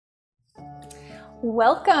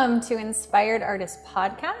Welcome to Inspired Artist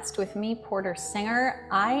Podcast with me, Porter Singer.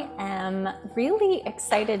 I am really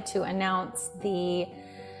excited to announce the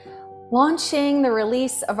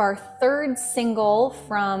release of our third single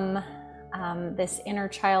from this Inner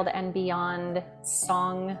Child and Beyond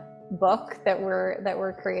song book that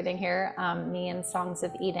we're creating here, me and Songs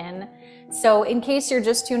of Eden. So in case you're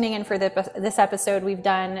just tuning in for this episode, we've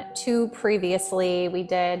done two previously. We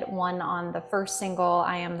did one on the first single,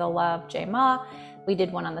 I Am the Love, J Ma. We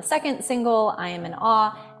did one on the second single, I Am in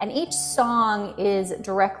Awe, and each song is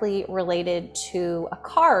directly related to a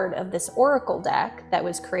card of this oracle deck that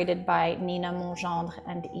was created by Nina Mongendre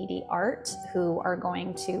and EdieArt, who are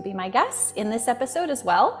going to be my guests in this episode as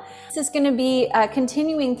well. This is going to be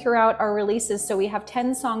continuing throughout our releases, so we have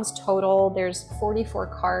 10 songs total. There's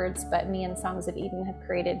 44 cards, but me and Songs of Eden have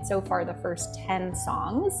created so far the first 10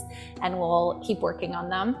 songs, and we'll keep working on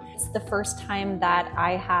them. It's the first time that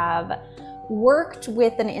I have worked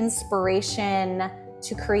with an inspiration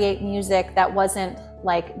to create music that wasn't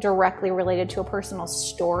like directly related to a personal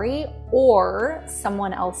story or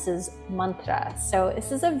someone else's mantra. So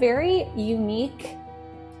this is a very unique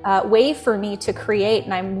way for me to create,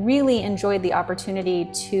 and I really enjoyed the opportunity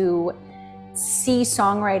to see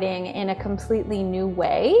songwriting in a completely new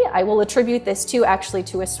way. I will attribute this to a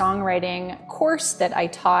songwriting course that I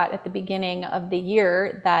taught at the beginning of the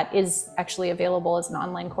year that is actually available as an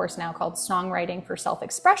online course now called Songwriting for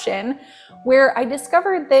Self-Expression, where I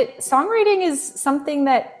discovered that songwriting is something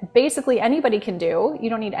that basically anybody can do. You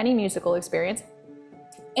don't need any musical experience.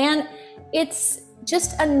 And it's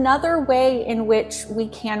just another way in which we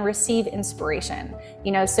can receive inspiration.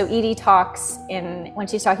 You know, so Edie talks when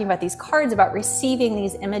she's talking about these cards about receiving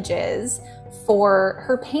these images for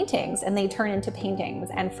her paintings, and they turn into paintings.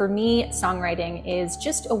 And for me, songwriting is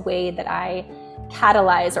just a way that I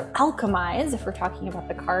catalyze or alchemize, if we're talking about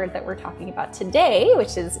the card that we're talking about today,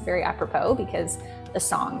 which is very apropos because the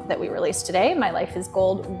song that we released today, My Life is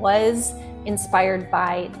Gold, was inspired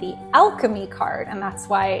by the alchemy card, and that's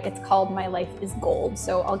why it's called My Life is Gold.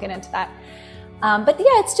 So I'll get into that. But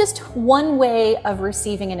yeah, it's just one way of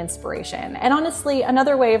receiving an inspiration. And honestly,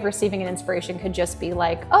 another way of receiving an inspiration could just be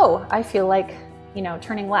like, oh, I feel like,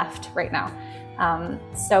 turning left right now.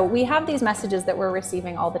 So we have these messages that we're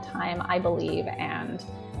receiving all the time, I believe, and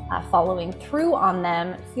following through on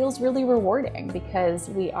them feels really rewarding because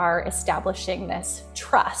we are establishing this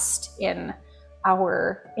trust in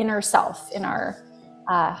our inner self, in our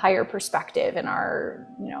higher perspective, in our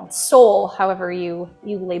soul, however you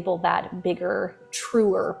label that bigger,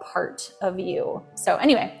 truer part of you. So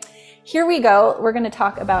anyway, here we go. We're going to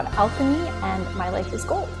talk about alchemy and My Life is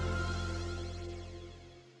Gold.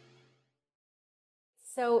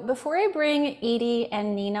 So before I bring Edie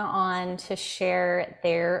and Nina on to share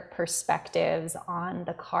their perspectives on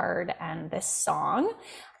the card and this song,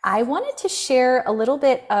 I wanted to share a little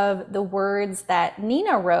bit of the words that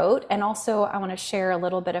Nina wrote, and also I want to share a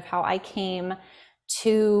little bit of how I came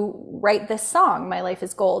to write this song, My Life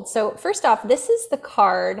is Gold. So first off, this is the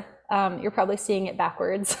card. You're probably seeing it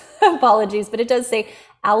backwards. Apologies, but it does say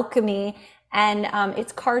alchemy. And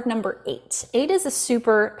it's card number 8. 8 is a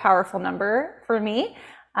super powerful number for me.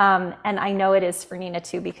 And I know it is for Nina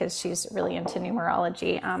too, because she's really into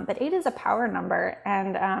numerology. But 8 is a power number.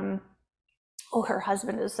 And her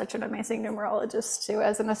husband is such an amazing numerologist too,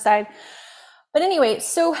 as an aside. But anyway,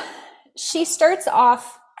 so she starts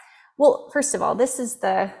off, well, first of all, this is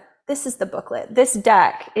the booklet. This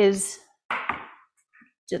deck is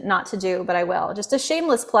not to do, but I will. Just a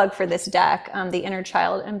shameless plug for this deck, the Inner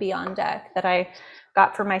Child and Beyond deck that I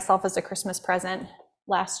got for myself as a Christmas present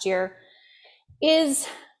last year, is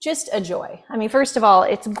just a joy. I mean, first of all,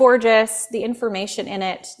 it's gorgeous. The information in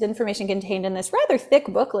it, the information contained in this rather thick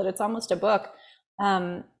booklet, it's almost a book,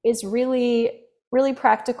 is really, really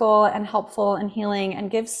practical and helpful and healing, and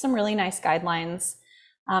gives some really nice guidelines.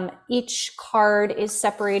 Each card is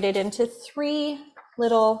separated into 3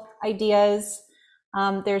 little ideas.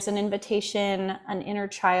 There's an invitation, an inner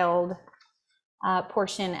child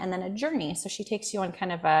portion, and then a journey. So she takes you on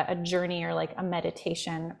kind of a journey or like a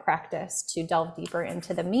meditation practice to delve deeper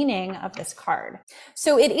into the meaning of this card.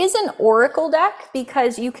 So it is an oracle deck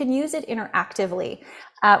because you can use it interactively,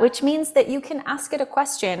 which means that you can ask it a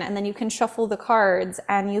question, and then you can shuffle the cards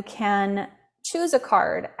and you can choose a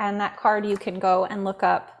card, and that card you can go and look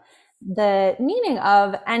up the meaning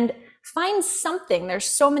of and find something. There's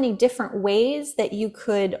so many different ways that you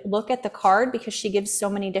could look at the card because she gives so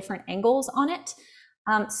many different angles on it.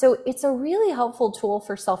 So it's a really helpful tool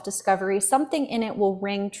for self-discovery. Something in it will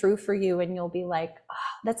ring true for you, and you'll be like,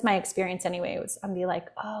 oh, that's my experience anyway. I'll be like,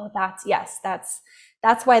 oh,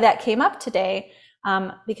 that's why that came up today.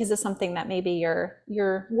 because of something that maybe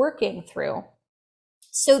you're working through.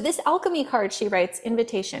 So this alchemy card, she writes,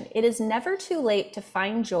 invitation. It is never too late to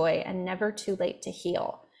find joy and never too late to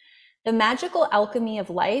heal. The magical alchemy of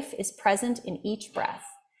life is present in each breath.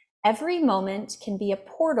 Every moment can be a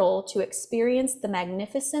portal to experience the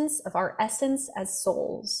magnificence of our essence as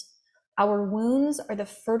souls. Our wounds are the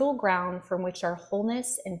fertile ground from which our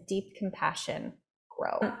wholeness and deep compassion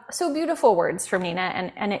grow. So beautiful words from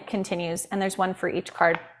Nina, and it continues, and there's one for each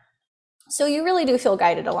card. So you really do feel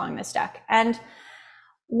guided along this deck. And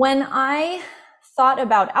when I thought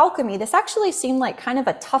about alchemy, this actually seemed like kind of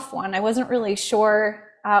a tough one. I wasn't really sure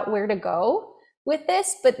where to go with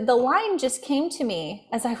this, but the line just came to me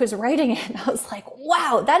as I was writing it. I was like,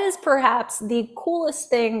 wow, that is perhaps the coolest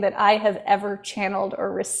thing that I have ever channeled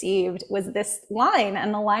or received, was this line.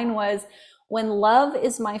 And the line was, when love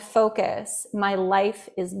is my focus, my life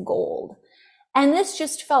is gold. And this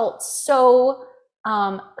just felt so,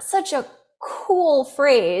 such a cool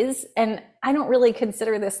phrase. And I don't really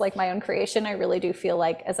consider this like my own creation. I really do feel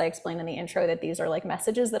like, as I explained in the intro, that these are like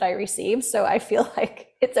messages that I received. So I feel like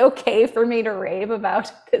it's okay for me to rave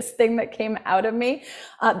about this thing that came out of me,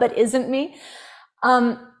 but isn't me.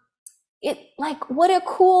 It like, what a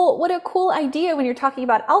cool idea when you're talking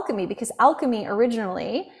about alchemy, because alchemy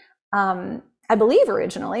originally, I believe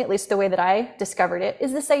originally, at least the way that I discovered it,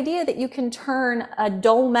 is this idea that you can turn a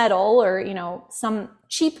dull metal or, some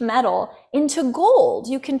cheap metal into gold.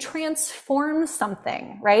 You can transform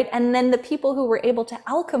something, right? And then the people who were able to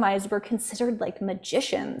alchemize were considered like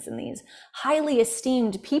magicians and these highly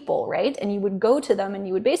esteemed people, right? And you would go to them and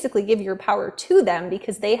you would basically give your power to them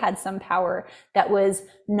because they had some power that was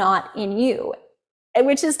not in you,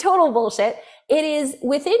 which is total bullshit. It is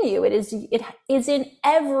within you. It is in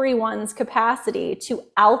everyone's capacity to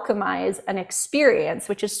alchemize an experience,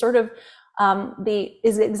 which is sort of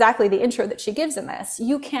is exactly the intro that she gives in this.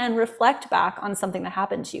 You can reflect back on something that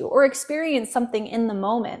happened to you or experience something in the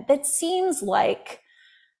moment that seems like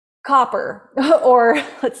copper or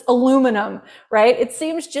it's aluminum, right? It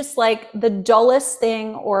seems just like the dullest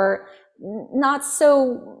thing or not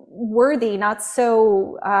so worthy, not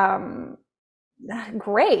so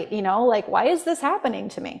great, like, why is this happening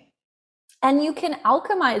to me? And you can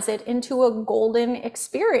alchemize it into a golden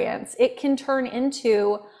experience. It can turn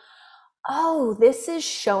into, oh, this is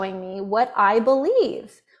showing me what I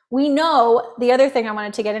believe. We know, the other thing I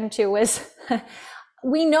wanted to get into was,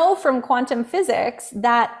 we know from quantum physics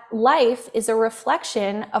that life is a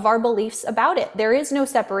reflection of our beliefs about it. There is no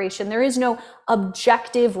separation. There is no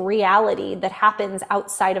objective reality that happens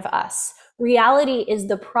outside of us. Reality is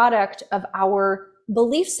the product of our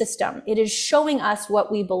belief system. It is showing us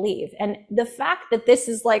what we believe. And the fact that this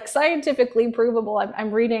is like scientifically provable,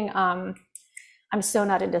 I'm reading, I'm so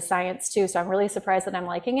not into science too, so I'm really surprised that I'm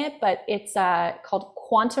liking it, but it's called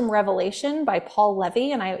Quantum Revelation by Paul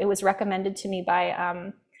Levy. And it was recommended to me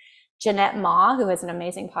by Jeanette Ma, who has an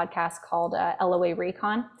amazing podcast called LOA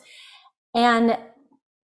Recon. And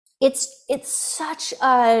it's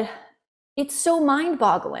so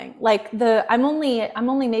mind-boggling. Like I'm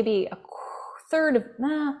only maybe a third of,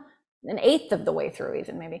 an eighth of the way through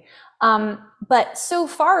even maybe. But so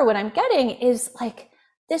far what I'm getting is like,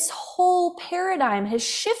 this whole paradigm has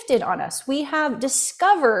shifted on us. We have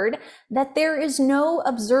discovered that there is no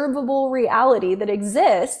observable reality that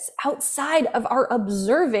exists outside of our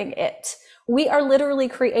observing it. We are literally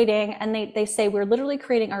creating, and they say we're literally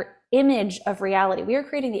creating our image of reality. We are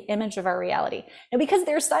creating the image of our reality. And because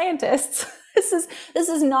they're scientists, this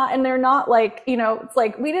is not, and they're not like, it's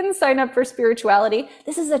like, we didn't sign up for spirituality.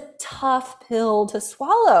 This is a tough pill to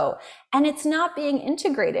swallow. And it's not being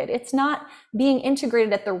integrated. It's not being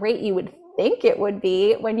integrated at the rate you would think it would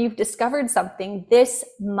be when you've discovered something this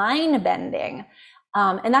mind-bending.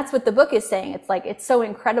 And that's what the book is saying. It's like, it's so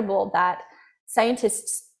incredible that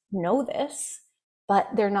scientists know this, but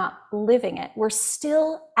they're not living it. We're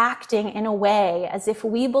still acting in a way as if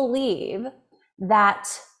we believe that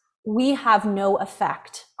we have no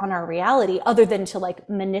effect on our reality other than to like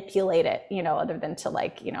manipulate it, other than to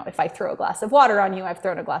like, if I throw a glass of water on you, I've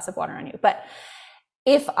thrown a glass of water on you. But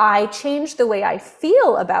if I change the way I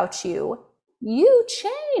feel about you, you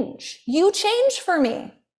change for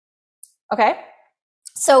me. Okay.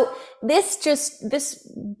 So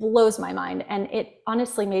this blows my mind, and it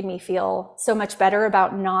honestly made me feel so much better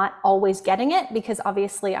about not always getting it, because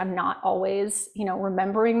obviously I'm not always,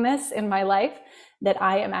 remembering this in my life, that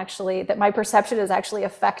that my perception is actually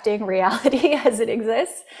affecting reality as it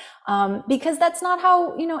exists. Because that's not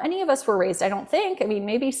how, any of us were raised, I don't think. I mean,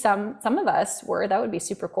 maybe some of us were. That would be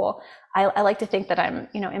super cool. I like to think that I'm,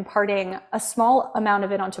 imparting a small amount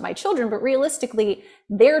of it onto my children, but realistically,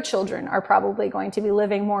 their children are probably going to be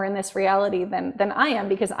living more in this reality than I am,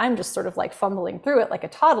 because I'm just sort of like fumbling through it like a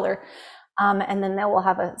toddler. And then they will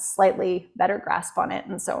have a slightly better grasp on it,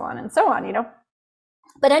 and so on and so on,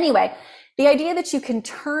 But anyway, the idea that you can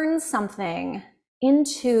turn something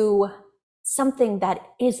into something that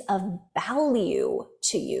is of value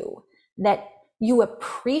to you, that you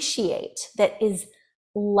appreciate, that is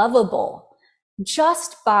lovable,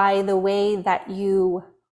 just by the way that you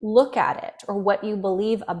look at it, or what you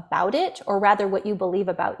believe about it, or rather what you believe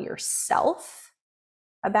about yourself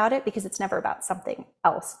about it, because it's never about something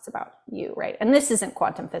else, it's about you, right? And this isn't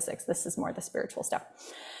quantum physics, this is more the spiritual stuff.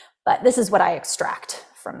 But this is what I extract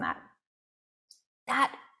from that.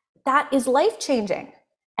 That is life-changing.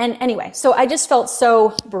 And anyway, so I just felt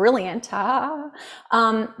so brilliant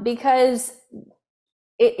because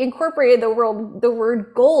it incorporated the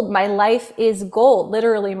word gold. My life is gold.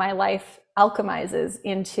 Literally, my life alchemizes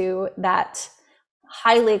into that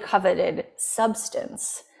highly coveted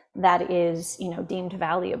substance that is, deemed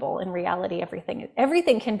valuable. In reality,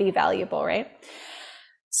 everything can be valuable, right?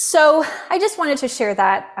 So I just wanted to share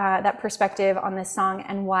that perspective on this song,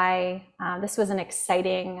 and why this was an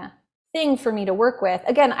exciting thing for me to work with.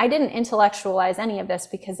 Again, I didn't intellectualize any of this,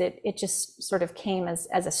 because it just sort of came as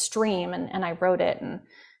a stream, and I wrote it, and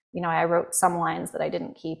I wrote some lines that I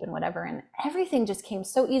didn't keep and whatever, and everything just came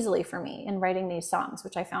so easily for me in writing these songs,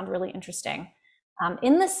 which I found really interesting.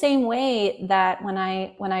 In the same way that when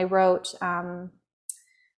I wrote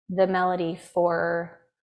the melody for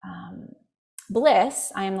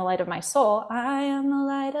Bliss, I am the light of my soul, I am the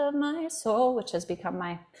light of my soul, which has become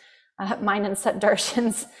my mine and Sat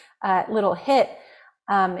Darshan's little hit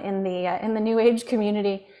in the New Age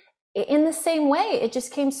community. In the same way, it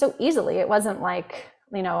just came so easily. It wasn't like,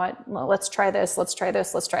 let's try this, let's try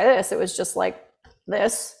this, let's try this. It was just like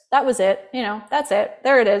this. That was it. That's it.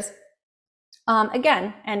 There it is.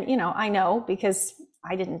 Again, and I know, because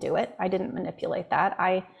I didn't do it. I didn't manipulate that.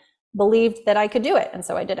 I believed that I could do it, and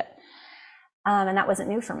so I did it. And that wasn't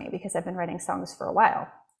new for me, because I've been writing songs for a while.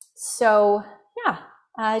 So yeah,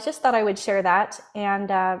 I just thought I would share that, and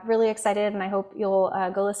really excited, and I hope you'll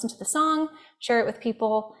go listen to the song, share it with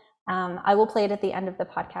people. I will play it at the end of the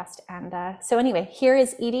podcast. And so anyway, here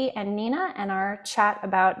is Edie and Nina and our chat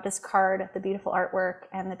about this card, the beautiful artwork,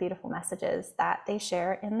 and the beautiful messages that they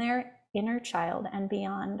share in their Inner Child and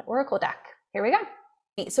Beyond Oracle deck. Here we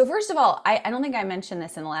go. So first of all, I don't think I mentioned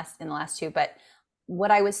this in the last two, but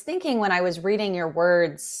what I was thinking when I was reading your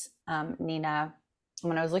words, Nina,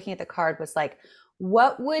 when I was looking at the card, was like,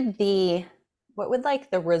 what would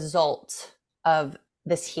like the result of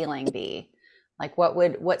this healing be? Like,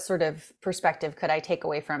 what sort of perspective could I take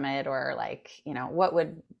away from it? Or like, what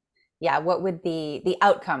would the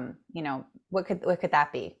outcome, what could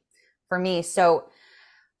that be for me? So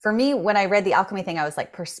for me, when I read the alchemy thing, I was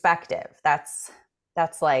like, perspective. That's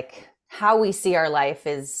like how we see our life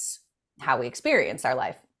is how we experience our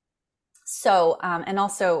life. So, and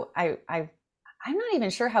also I'm not even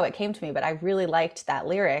sure how it came to me, but I really liked that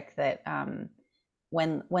lyric that,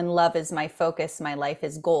 when love is my focus, my life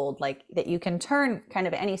is gold, like that you can turn kind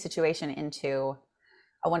of any situation into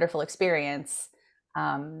a wonderful experience,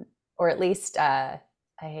 or at least a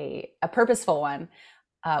purposeful one,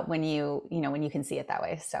 when you can see it that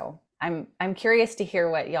way. So I'm curious to hear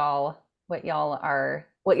what y'all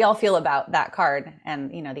feel about that card, and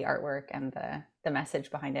the artwork and the message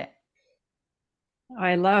behind it.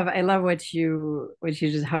 I love how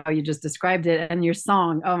you just described it, and your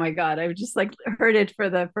song. Oh my God, I just like heard it for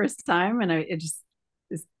the first time, and it just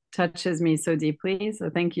touches me so deeply. So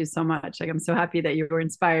thank you so much. Like, I'm so happy that you were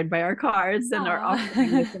inspired by our cards and are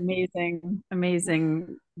offering this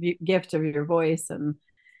amazing gift of your voice and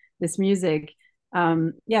this music.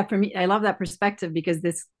 Yeah, for me, I love that perspective, because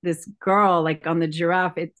this girl, like on the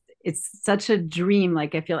giraffe, it's such a dream,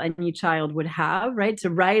 like I feel any child would have, right?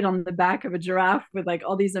 To ride on the back of a giraffe with like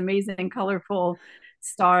all these amazing, colorful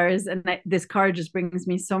stars. And this card just brings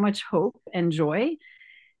me so much hope and joy.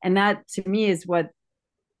 And that to me is what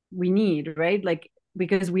we need, right? Like,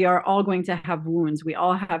 because we are all going to have wounds. We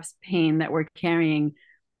all have pain that we're carrying.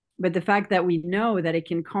 But the fact that we know that it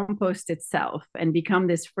can compost itself and become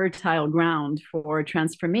this fertile ground for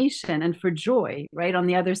transformation and for joy, right? On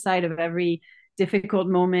the other side of every difficult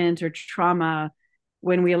moment or trauma,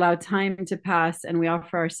 when we allow time to pass and we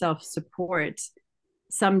offer ourselves support,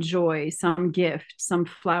 some joy, some gift, some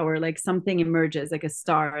flower, like something emerges, like a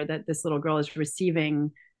star that this little girl is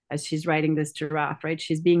receiving as she's riding this giraffe, right?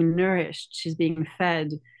 She's being nourished, she's being fed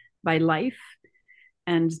by life.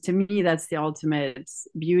 And to me, that's the ultimate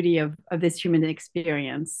beauty of this human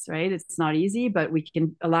experience, right? It's not easy, but we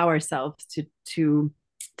can allow ourselves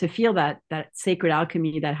to feel that sacred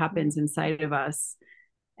alchemy that happens inside of us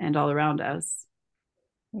and all around us.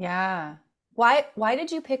 Yeah. Why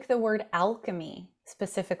did you pick the word alchemy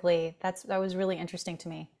specifically? That was really interesting to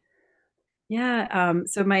me. Yeah.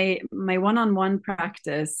 So my one-on-one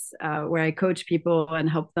practice, where I coach people and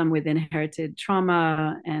help them with inherited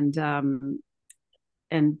trauma and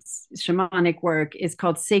shamanic work, is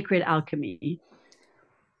called sacred alchemy.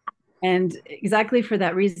 And exactly for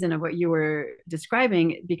that reason of what you were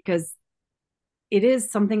describing, because it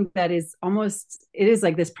is something that is almost, it is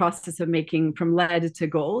like this process of making from lead to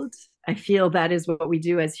gold. I feel that is what we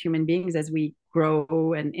do as human beings as we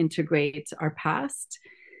grow and integrate our past.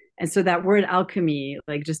 And so that word alchemy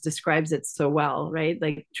like just describes it so well, right?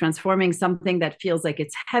 Like transforming something that feels like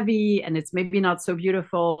it's heavy and it's maybe not so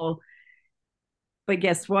beautiful, but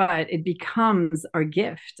guess what, it becomes our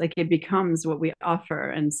gift, like it becomes what we offer.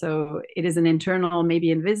 And so it is an internal,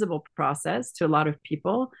 maybe invisible process to a lot of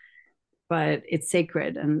people, but it's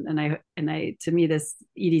sacred. And I to me, this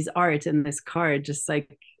Edie's art in this card just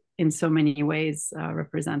like in so many ways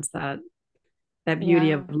represents that beauty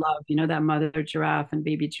Yeah. of love, you know, that mother giraffe and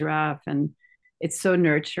baby giraffe, and it's so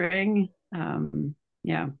nurturing.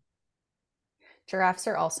 Yeah. Giraffes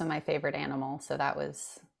are also my favorite animal, so that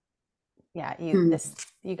was, yeah,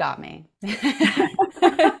 you got me.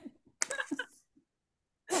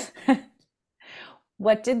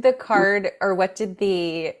 What did the card, or what do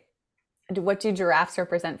giraffes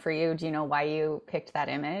represent for you? Do you know why you picked that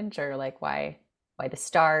image, or like why the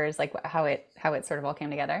stars, like how it sort of all came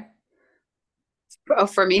together? Oh,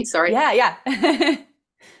 for me, sorry. Yeah, yeah.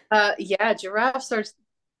 Yeah, giraffes are,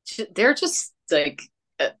 they're just like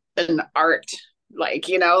an art, like,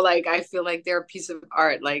 you know, like I feel like they're a piece of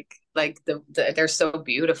art, like they're so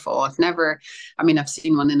beautiful. I mean, I've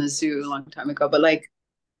seen one in a zoo a long time ago, but like,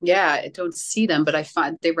 yeah, I don't see them, but I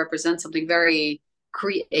find they represent something very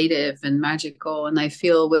creative and magical. And I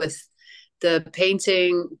feel with the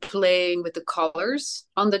painting, playing with the colors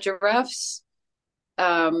on the giraffes,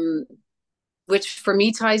 um, which for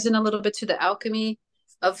me ties in a little bit to the alchemy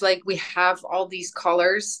of like we have all these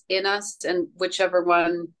colors in us, and whichever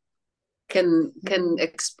one can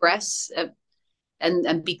express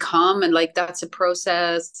and become, and like that's a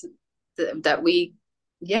process that we,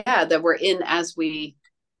 yeah, that we're in as we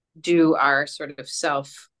do our sort of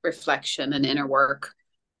self reflection and inner work.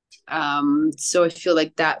 So I feel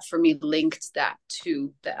like that for me linked that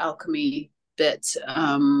to the alchemy bit.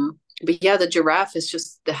 But yeah, the giraffe is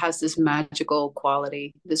just, it has this magical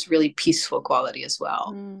quality, this really peaceful quality as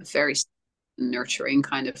well. Very nurturing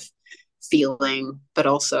kind of feeling, but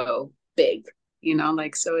also big, you know,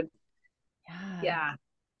 like, so it, yeah.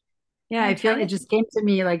 Yeah, I feel it just came to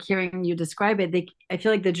me like hearing you describe it. I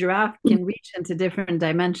feel like the giraffe can reach into different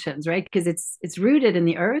dimensions, right? Because it's rooted in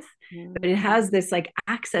the earth, but it has this like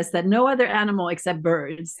access that no other animal except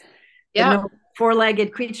birds, that no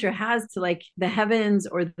four-legged creature has to like the heavens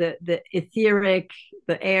or the etheric,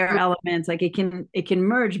 the air elements. Like it can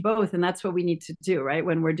merge both, and that's what we need to do, right?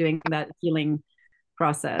 When we're doing that healing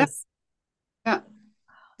process. Yeah.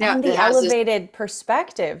 And the elevated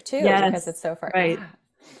perspective too, because it's so far. Right.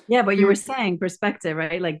 Yeah, but you were saying perspective,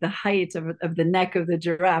 right? Like the height of the neck of the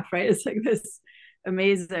giraffe, right? It's like this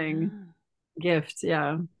amazing gift.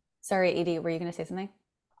 Yeah. Sorry, Edie, were you going to say something?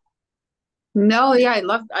 No, yeah, I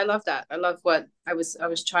love that. I love what I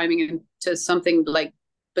was chiming into something like,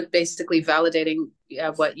 but basically validating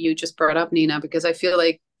what you just brought up, Nina, because I feel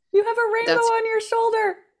like you have a rainbow on your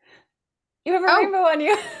shoulder. You have a rainbow on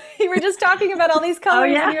you. You were just talking about all these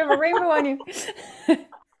colors, and you have a rainbow on you.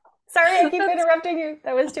 Sorry, I keep interrupting you.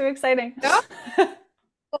 That was too exciting. No? I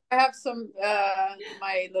have some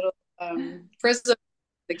my little prism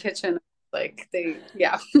in the kitchen. Like they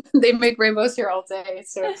make rainbows here all day.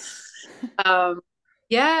 So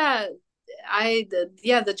yeah,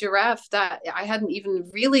 the giraffe, that I hadn't even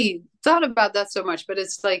really thought about that so much, but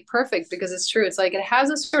it's like perfect because it's true. It's like it has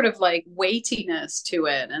a sort of like weightiness to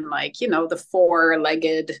it, and like, you know, the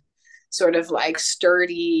four-legged sort of like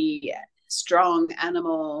sturdy, strong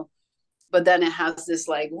animal, but then it has this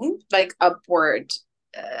like upward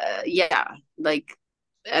like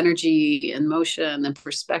energy and motion and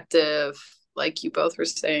perspective, like you both were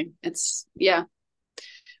saying. It's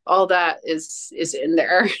all that is in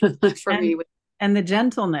there for me. and the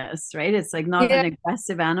gentleness, right? It's like not an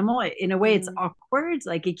aggressive animal. In a way, it's awkward.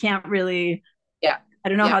 Like it can't really, I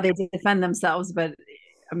don't know how they defend themselves, but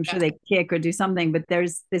I'm sure they kick or do something. But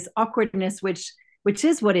there's this awkwardness, which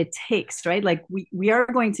is what it takes, right? Like we are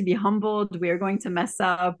going to be humbled. We are going to mess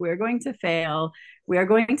up. We are going to fail. We are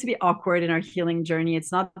going to be awkward in our healing journey.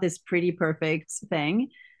 It's not this pretty perfect thing.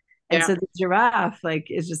 And so the giraffe, like,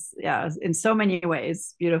 is just, in so many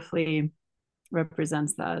ways, beautifully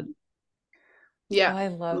represents that. Yeah. Oh, I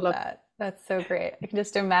love that. That's so great. I can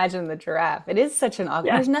just imagine the giraffe. It is such an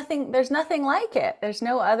awkward, there's nothing like it. There's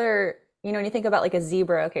no other, when you think about like a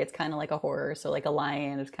zebra, okay, it's kind of like a horse, or like a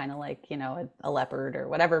lion is kind of like, a leopard or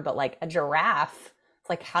whatever, but like a giraffe, it's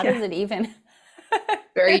like, how does it even?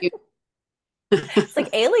 Very It's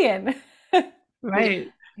like alien. Right.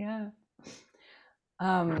 Yeah.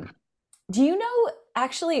 Do you know,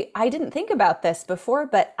 actually, I didn't think about this before,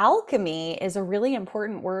 but alchemy is a really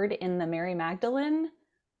important word in the Mary Magdalene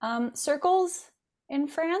circles in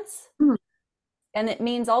France. And it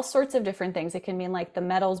means all sorts of different things. It can mean like the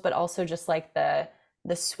metals, but also just like the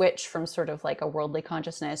switch from sort of like a worldly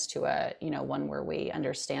consciousness to a, one where we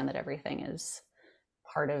understand that everything is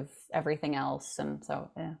part of everything else. And so,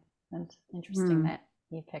 it's interesting that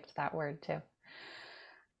you picked that word too.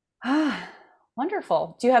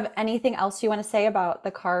 Wonderful. Do you have anything else you want to say about the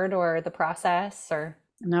card or the process, or?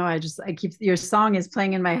 No, your song is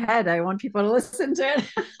playing in my head. I want people to listen to it.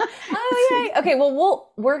 Oh, yay. Okay.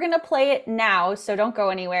 Well, we're going to play it now, so don't go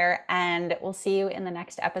anywhere, and we'll see you in the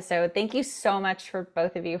next episode. Thank you so much for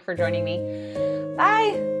both of you for joining me.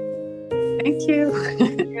 Bye. Thank you.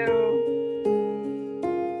 Thank you.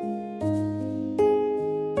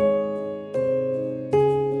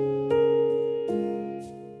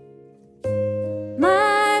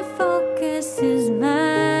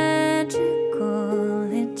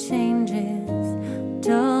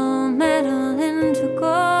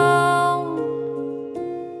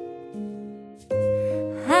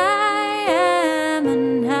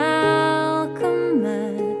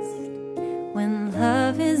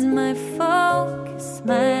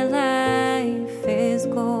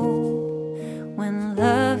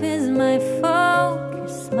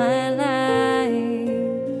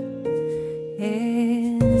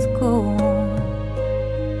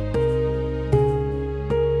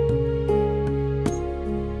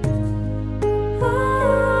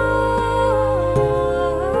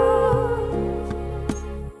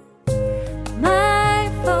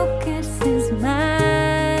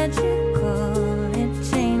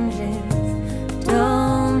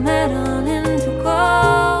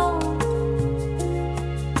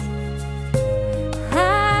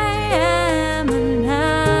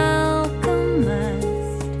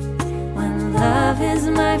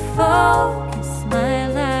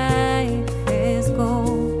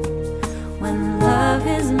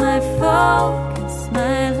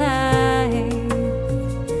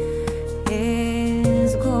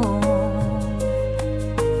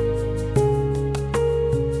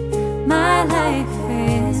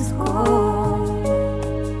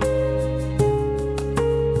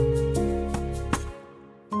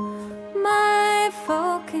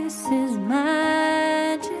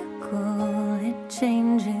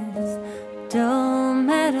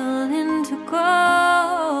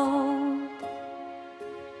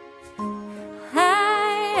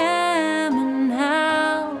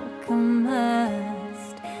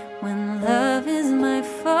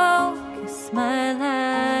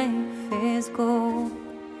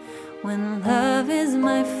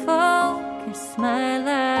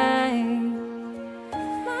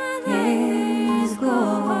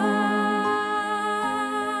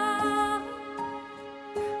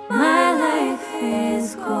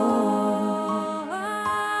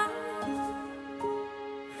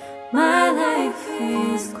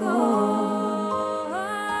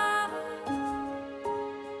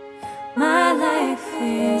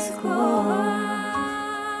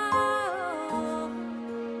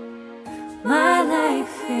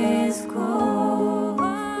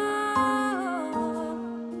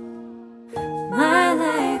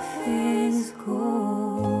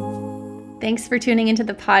 Thanks for tuning into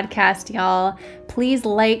the podcast, y'all. Please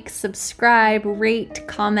like, subscribe, rate,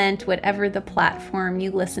 comment, whatever the platform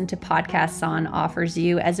you listen to podcasts on offers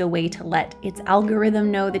you as a way to let its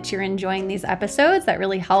algorithm know that you're enjoying these episodes. That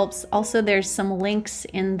really helps. Also, there's some links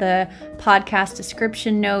in the podcast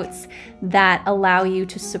description notes that allow you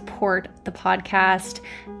to support the podcast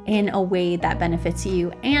in a way that benefits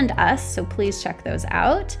you and us. So please check those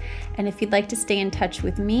out. And if you'd like to stay in touch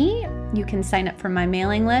with me, you can sign up for my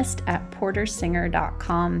mailing list at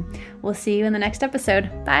portersinger.com. We'll see you in the next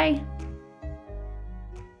episode. Bye.